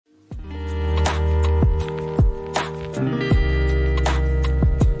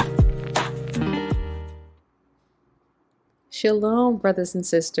Shalom, brothers and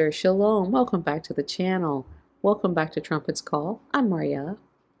sisters. Shalom. Welcome back to the channel. Welcome back to Trumpet's Call. I'm Maria.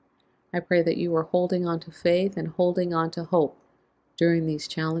 I pray that you are holding on to faith and holding on to hope during these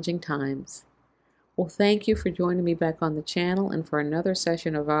challenging times. Well, thank you for joining me back on the channel and for another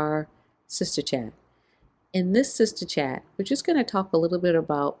session of our Sister Chat. In this Sister Chat, we're just going to talk a little bit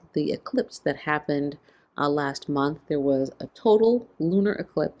about the eclipse that happened last month. There was a total lunar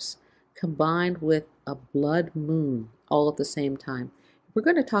eclipse combined with a blood moon all at the same time. We're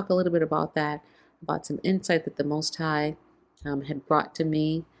going to talk a little bit about that, about some insight that the Most High had brought to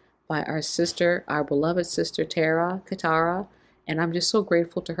me by our sister, our beloved sister Katara, and I'm just so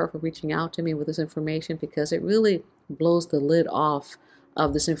grateful to her for reaching out to me with this information, because it really blows the lid off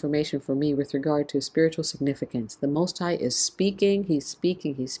of this information for me with regard to spiritual significance. The Most High is speaking, He's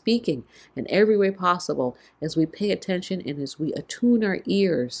speaking, He's speaking in every way possible. As we pay attention and as we attune our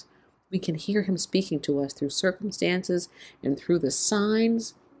ears, we can hear Him speaking to us through circumstances and through the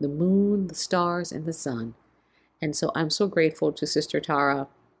signs, the moon, the stars, and the sun. And so I'm so grateful to Sister Tara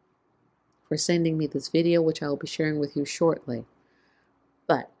for sending me this video, which I will be sharing with you shortly.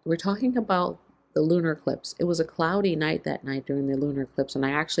 But we're talking about the lunar eclipse. It was a cloudy night that night during the lunar eclipse, and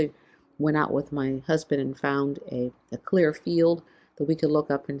I actually went out with my husband and found a clear field that we could look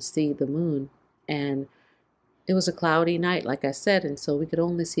up and see the moon. And it was a cloudy night, like I said, and so we could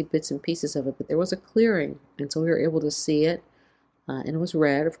only see bits and pieces of it, but there was a clearing, and so we were able to see it, and it was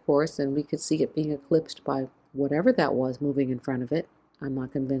red, of course, and we could see it being eclipsed by whatever that was moving in front of it. I'm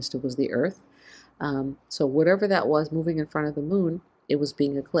not convinced it was the Earth. So whatever that was moving in front of the moon, it was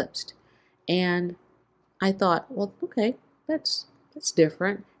being eclipsed. And I thought, well, okay, that's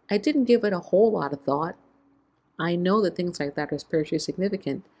different. I didn't give it a whole lot of thought. I know that things like that are spiritually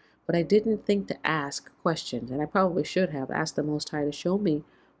significant, but I didn't think to ask questions, and I probably should have asked the Most High to show me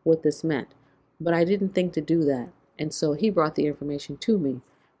what this meant, but I didn't think to do that. And so He brought the information to me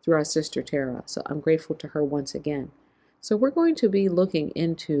through our sister Tara. So I'm grateful to her once again. So we're going to be looking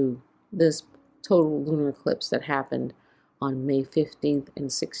into this total lunar eclipse that happened on May 15th and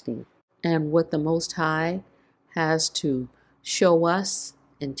 16th, and what the Most High has to show us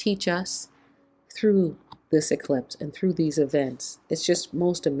and teach us through this eclipse and through these events. It's just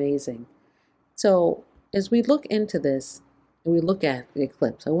most amazing. So as we look into this and we look at the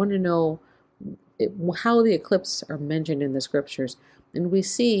eclipse, I want to know how the eclipses are mentioned in the scriptures. And we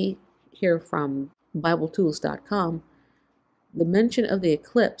see here from BibleTools.com the mention of the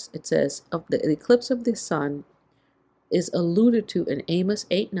eclipse. It says, of the eclipse of the sun is alluded to in Amos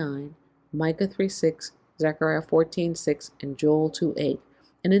 8:9, Micah 3:6, Zechariah 14:6, and Joel 2:8.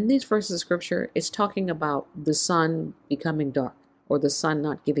 And in these verses of scripture, it's talking about the sun becoming dark, or the sun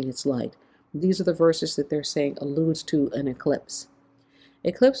not giving its light. These are the verses that they're saying alludes to an eclipse.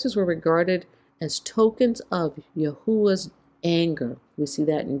 Eclipses were regarded as tokens of Yahuwah's anger. We see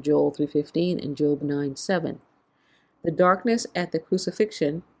that in Joel 3:15 and Job 9:7. The darkness at the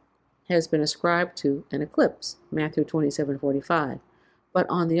crucifixion has been ascribed to an eclipse, Matthew 27:45. But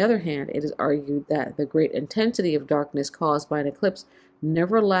on the other hand, it is argued that the great intensity of darkness caused by an eclipse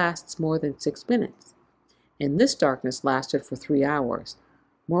never lasts more than 6 minutes, and this darkness lasted for 3 hours.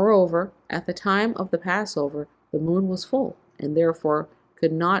 Moreover, at the time of the Passover, the moon was full, and therefore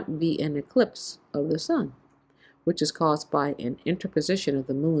could not be an eclipse of the sun, which is caused by an interposition of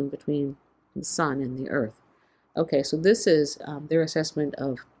the moon between the sun and the earth. Okay, so this is their assessment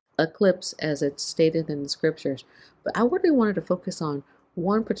of eclipse as it's stated in the scriptures. But I really wanted to focus on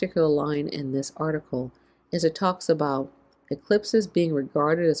one particular line in this article, as it talks about eclipses being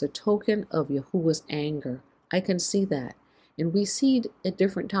regarded as a token of Yahuwah's anger. I can see that. And we see at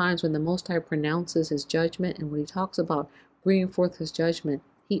different times when the Most High pronounces His judgment, and when He talks about bringing forth His judgment,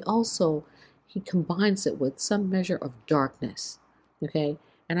 He combines it with some measure of darkness. Okay?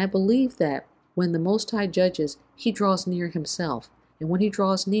 And I believe that when the Most High judges, He draws near Himself. And when He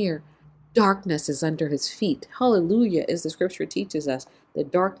draws near, darkness is under His feet. Hallelujah, as the scripture teaches us,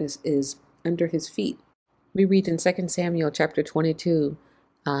 that darkness is under His feet. We read in 2 Samuel chapter 22,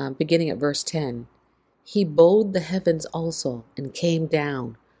 beginning at verse 10, He bowed the heavens also, and came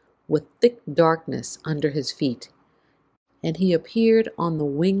down with thick darkness under His feet. And He appeared on the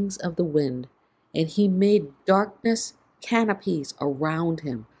wings of the wind, and He made darkness canopies around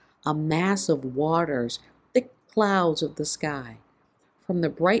Him, a mass of waters, thick clouds of the sky. From the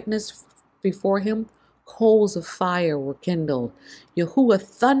brightness before Him, coals of fire were kindled. Yahuwah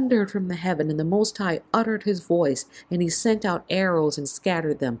thundered from the heaven, and the Most High uttered His voice, and He sent out arrows and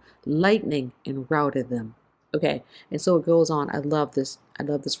scattered them, lightning and routed them. Okay, and so it goes on. I love this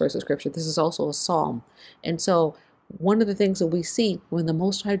verse of scripture. This is also a psalm. And so one of the things that we see when the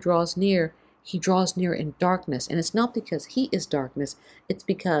Most High draws near, He draws near in darkness. And it's not because he is darkness. It's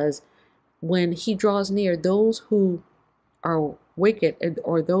because when he draws near, those who are wicked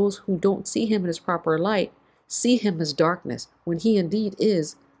or those who don't see him in his proper light see him as darkness, when he indeed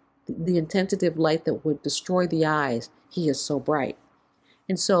is the intensive light that would destroy the eyes. He is so bright.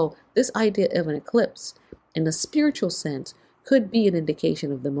 And so this idea of an eclipse in a spiritual sense could be an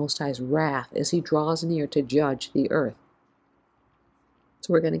indication of the Most High's wrath as he draws near to judge the earth.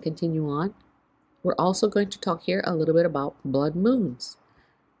 So we're going to continue on. We're also going to talk here a little bit about blood moons.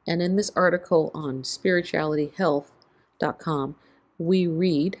 And in this article on spiritualityhealth.com, we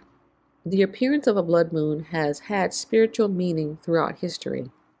read, the appearance of a blood moon has had spiritual meaning throughout history.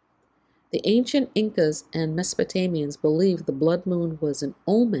 The ancient Incas and Mesopotamians believed the blood moon was an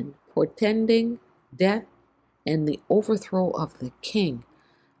omen portending death and the overthrow of the king.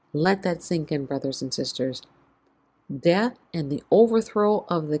 Let that sink in, brothers and sisters. Death and the overthrow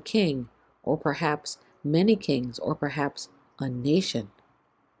of the king, or perhaps many kings, or perhaps a nation.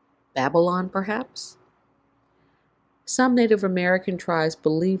 Babylon, perhaps? Some Native American tribes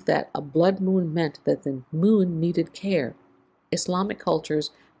believed that a blood moon meant that the moon needed care. Islamic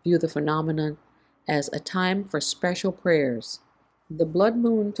cultures view the phenomenon as a time for special prayers. The blood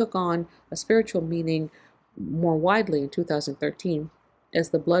moon took on a spiritual meaning more widely in 2013 as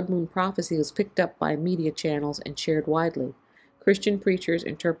the blood moon prophecy was picked up by media channels and shared widely. Christian preachers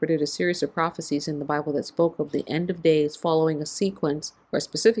interpreted a series of prophecies in the Bible that spoke of the end of days following a sequence or a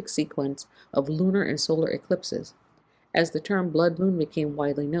specific sequence of lunar and solar eclipses. As the term blood moon became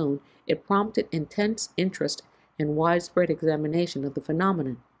widely known, it prompted intense interest and widespread examination of the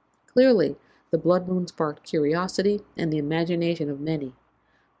phenomenon. Clearly, the blood moon sparked curiosity and the imagination of many.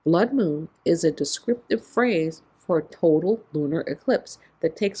 Blood moon is a descriptive phrase for a total lunar eclipse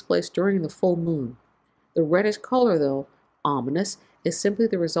that takes place during the full moon. The reddish color, though ominous, is simply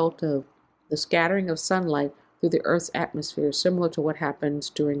the result of the scattering of sunlight through the Earth's atmosphere, similar to what happens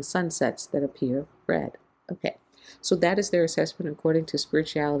during sunsets that appear red. Okay, so that is their assessment according to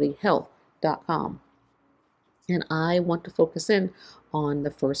spiritualityhealth.com. And I want to focus in on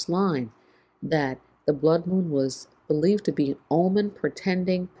the first line, that the blood moon was believed to be an omen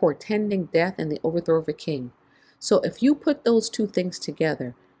portending death and the overthrow of a king. So if you put those two things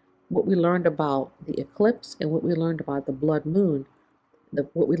together, what we learned about the eclipse and what we learned about the blood moon,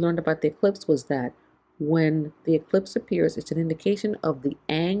 what we learned about the eclipse was that when the eclipse appears, it's an indication of the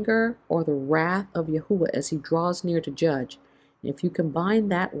anger or the wrath of Yahuwah as he draws near to judge. If you combine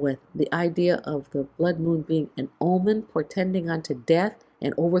that with the idea of the blood moon being an omen portending unto death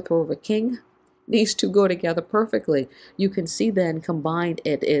and overthrow of a king, these two go together perfectly. You can see then combined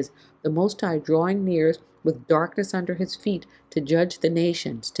it is the Most High drawing near with darkness under his feet to judge the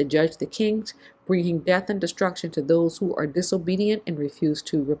nations, to judge the kings, bringing death and destruction to those who are disobedient and refuse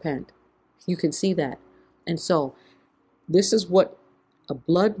to repent. You can see that. And so this is what a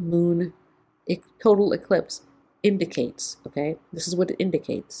blood moon total eclipse indicates, okay? This is what it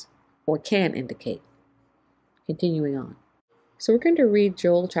indicates, or can indicate. Continuing on. So we're going to read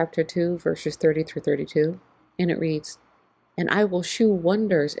Joel chapter 2, verses 30 through 32, and it reads, and I will shew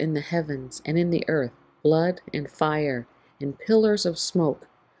wonders in the heavens and in the earth, blood and fire, and pillars of smoke.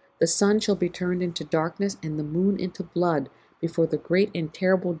 The sun shall be turned into darkness, and the moon into blood, before the great and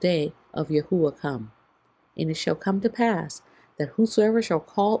terrible day of Yahuwah come. And it shall come to pass, that whosoever shall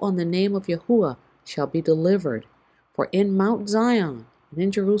call on the name of Yahuwah shall be delivered. For in Mount Zion and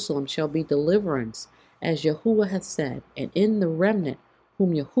in Jerusalem shall be deliverance, as Yahuwah hath said, and in the remnant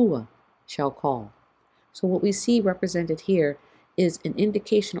whom Yahuwah shall call. So what we see represented here is an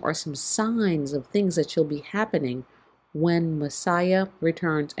indication or some signs of things that shall be happening when Messiah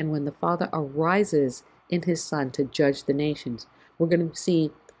returns and when the Father arises in his Son to judge the nations. We're going to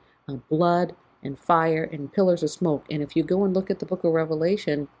see blood and fire and pillars of smoke. And if you go and look at the book of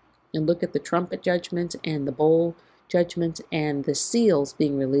Revelation and look at the trumpet judgments and the bowl judgments and the seals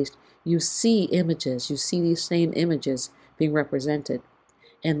being released, you see images. You see these same images being represented.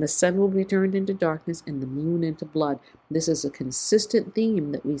 And the sun will be turned into darkness and the moon into blood. This is a consistent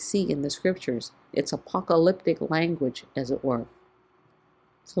theme that we see in the scriptures. It's apocalyptic language, as it were.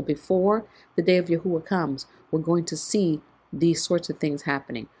 So before the day of Yahuwah comes, we're going to see these sorts of things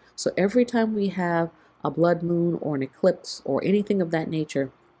happening. So every time we have a blood moon or an eclipse or anything of that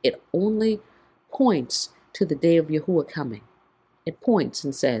nature, it only points to the day of Yahuwah coming. It points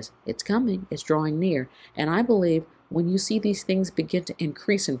and says, it's coming, it's drawing near. And I believe when you see these things begin to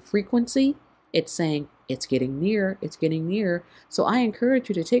increase in frequency, it's saying, it's getting near, it's getting near. So I encourage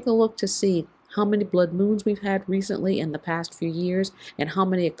you to take a look to see how many blood moons we've had recently in the past few years and how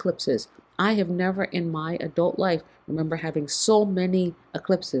many eclipses. I have never in my adult life remember having so many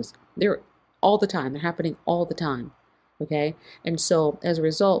eclipses. They're all the time. They're happening all the time. Okay? And so as a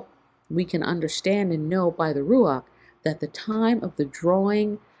result, we can understand and know by the Ruach that the time of the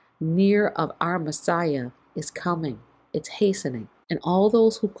drawing near of our Messiah is coming. It's hastening. And all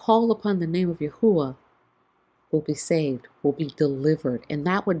those who call upon the name of Yahuwah will be saved, will be delivered. And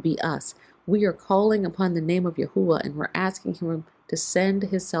that would be us. We are calling upon the name of Yahuwah and we're asking him to send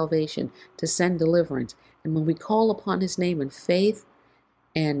his salvation, to send deliverance. And when we call upon his name in faith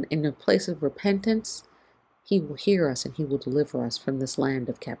and in a place of repentance, he will hear us and he will deliver us from this land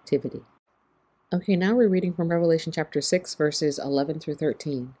of captivity. Okay, now we're reading from Revelation chapter 6, verses 11 through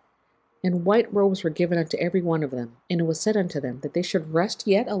 13. And white robes were given unto every one of them, and it was said unto them that they should rest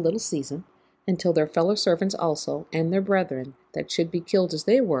yet a little season, until their fellow servants also, and their brethren, that should be killed as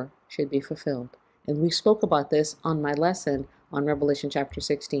they were, should be fulfilled. And we spoke about this on my lesson on Revelation chapter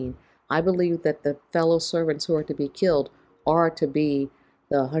 16. I believe that the fellow servants who are to be killed are to be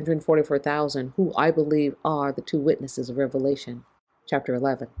the 144,000, who I believe are the two witnesses of Revelation chapter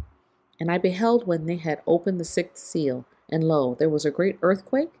 11. And I beheld when they had opened the sixth seal, and lo, there was a great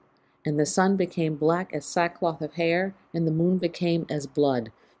earthquake, and the sun became black as sackcloth of hair, and the moon became as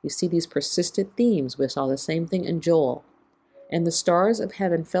blood. You see these persistent themes. We saw the same thing in Joel. And the stars of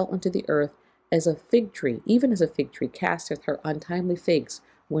heaven fell unto the earth as a fig tree, even as a fig tree casteth her untimely figs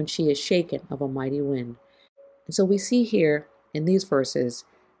when she is shaken of a mighty wind. And so we see here in these verses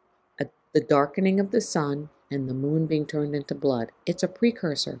the darkening of the sun and the moon being turned into blood. It's a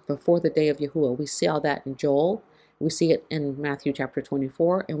precursor before the day of Yahuwah. We see all that in Joel. We see it in Matthew chapter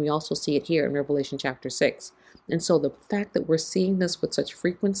 24, and we also see it here in Revelation chapter 6. And so the fact that we're seeing this with such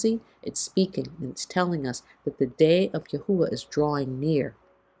frequency, it's speaking, and it's telling us that the day of Yahuwah is drawing near.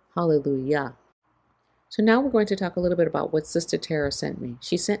 Hallelujah. So now we're going to talk a little bit about what Sister Tara sent me.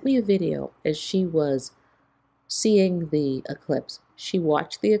 She sent me a video as she was seeing the eclipse. She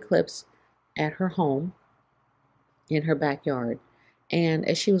watched the eclipse at her home in her backyard. And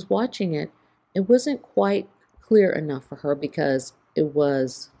as she was watching it, it wasn't quite clear enough for her because it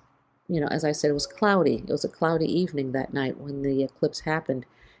was, as I said, it was cloudy. It was a cloudy evening that night when the eclipse happened.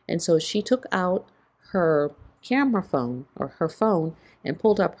 And so she took out her camera phone or her phone and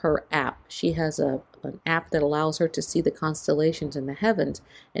pulled up her app. She has an app that allows her to see the constellations in the heavens.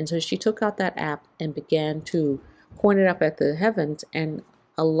 And so she took out that app and began to point it up at the heavens and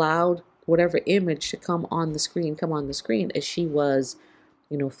allowed whatever image to come on the screen as she was,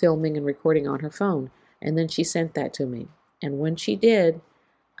 filming and recording on her phone. And then she sent that to me. And when she did,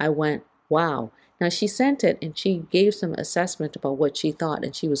 I went, wow. Now she sent it and she gave some assessment about what she thought,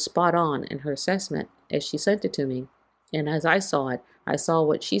 and she was spot on in her assessment as she sent it to me. And as I saw it, I saw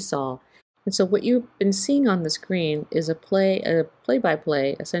what she saw. And so what you've been seeing on the screen is a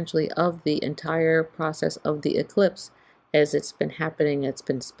play-by-play, essentially, of the entire process of the eclipse as it's been happening. It's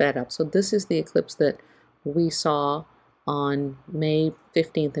been sped up. So this is the eclipse that we saw on May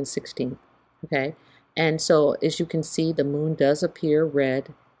 15th and 16th. Okay. And so as you can see, the moon does appear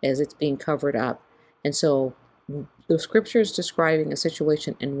red as it's being covered up. And so the scripture is describing a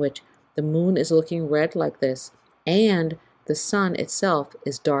situation in which the moon is looking red like this, and the sun itself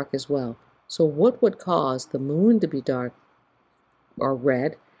is dark as well. So what would cause the moon to be dark or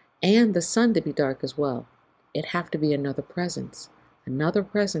red and the sun to be dark as well? It'd have to be another presence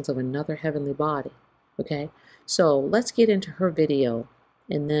of another heavenly body. Okay, so let's get into her video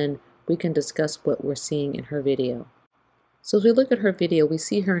and then we can discuss what we're seeing in her video. So as we look at her video, we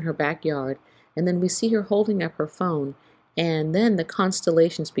see her in her backyard, and then we see her holding up her phone, and then the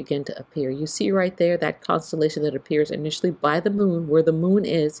constellations begin to appear. You see right there that constellation that appears initially by the moon, where the moon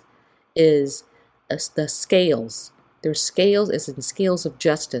is the scales. There's scales, as in scales of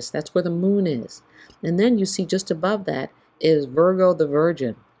justice. That's where the moon is. And then you see just above that is Virgo the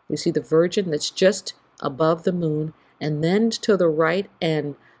Virgin. You see the Virgin that's just above the moon, and then to the right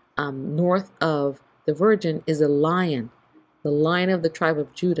and north of the Virgin is a lion, the lion of the tribe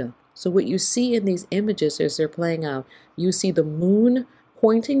of Judah. So what you see in these images as they're playing out, you see the moon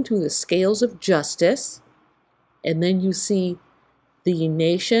pointing to the scales of justice, and then you see the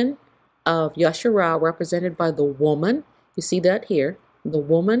nation of Yasharah represented by the woman. You see that here, the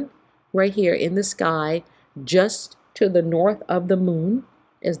woman right here in the sky, just to the north of the moon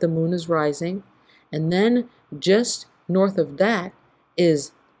as the moon is rising. And then just north of that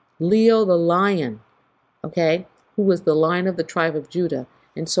is Leo the lion, okay, who is the lion of the tribe of Judah.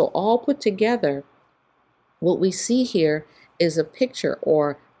 And so all put together, what we see here is a picture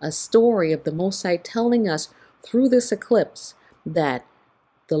or a story of the Most High telling us through this eclipse that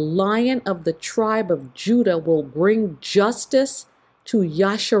the lion of the tribe of Judah will bring justice to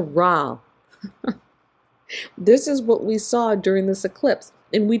Yasharal. This is what we saw during this eclipse.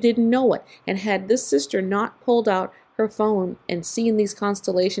 and we didn't know it. And had this sister not pulled out her phone and seen these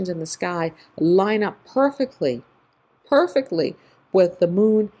constellations in the sky line up perfectly with the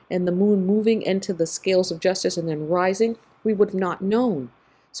moon, and the moon moving into the scales of justice and then rising, we would have not known.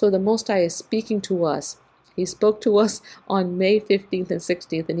 So the Most High is speaking to us. He spoke to us on May 15th and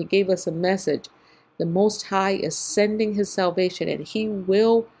 16th, and he gave us a message. The Most High is sending his salvation, and he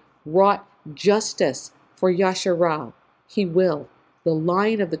will wrought justice for Yasharal. He will. The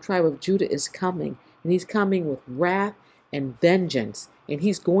Lion of the tribe of Judah is coming, and he's coming with wrath and vengeance, and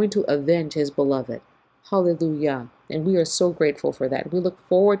he's going to avenge his beloved. Hallelujah. And we are so grateful for that. We look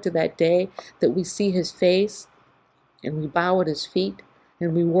forward to that day that we see his face and we bow at his feet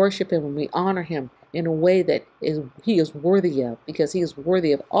and we worship him and we honor him in a way that he is worthy of, because he is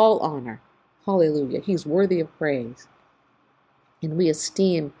worthy of all honor. Hallelujah. He's worthy of praise. And we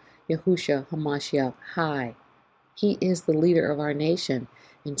esteem Yahushua HaMashiach high. He is the leader of our nation.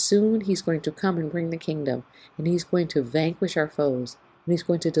 And soon he's going to come and bring the kingdom. And he's going to vanquish our foes. And he's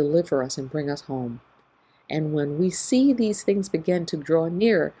going to deliver us and bring us home. And when we see these things begin to draw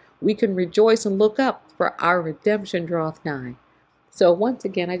nearer, we can rejoice and look up, for our redemption draweth nigh. So once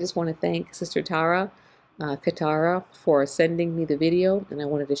again, I just want to thank Sister Tara Katara for sending me the video, and I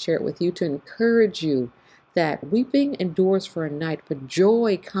wanted to share it with you to encourage you that weeping endures for a night, but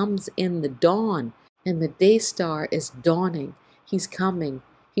joy comes in the dawn, and the day star is dawning. He's coming.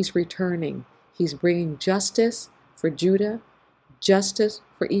 He's returning. He's bringing justice for Judah, justice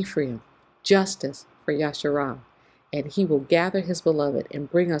for Ephraim, justice for Yasharal, and he will gather his beloved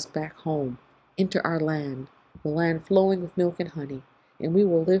and bring us back home into our land, the land flowing with milk and honey, and we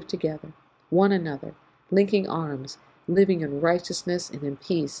will live together, one another, linking arms, living in righteousness and in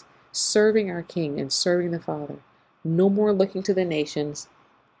peace, serving our King and serving the Father. No more looking to the nations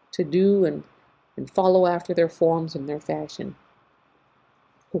to do and follow after their forms and their fashion.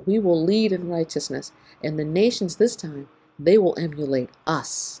 But we will lead in righteousness, and the nations this time, they will emulate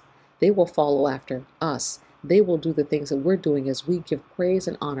us. They will follow after us. They will do the things that we're doing as we give praise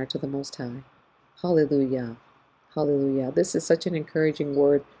and honor to the Most High. Hallelujah. Hallelujah. This is such an encouraging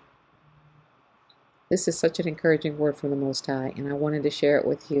word. This is such an encouraging word from the Most High, and I wanted to share it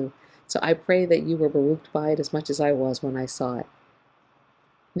with you. So I pray that you were baruched by it as much as I was when I saw it.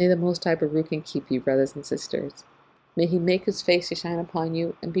 May the Most High baruch and keep you, brothers and sisters. May he make his face to shine upon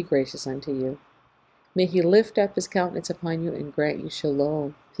you and be gracious unto you. May he lift up his countenance upon you and grant you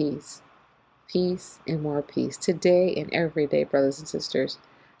shalom, peace, peace and more peace, today and every day, brothers and sisters.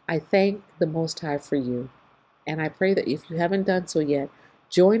 I thank the Most High for you, and I pray that if you haven't done so yet,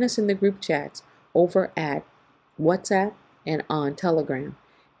 join us in the group chats over at WhatsApp and on Telegram.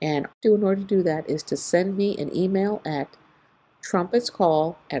 And in order to do that is to send me an email at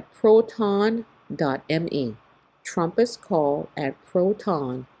trumpetscall@proton.me.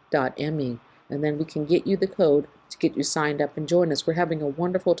 trumpetscall@proton.me. And then we can get you the code to get you signed up and join us. We're having a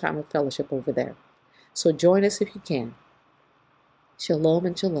wonderful time of fellowship over there. So join us if you can. Shalom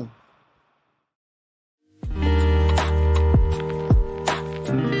and shalom.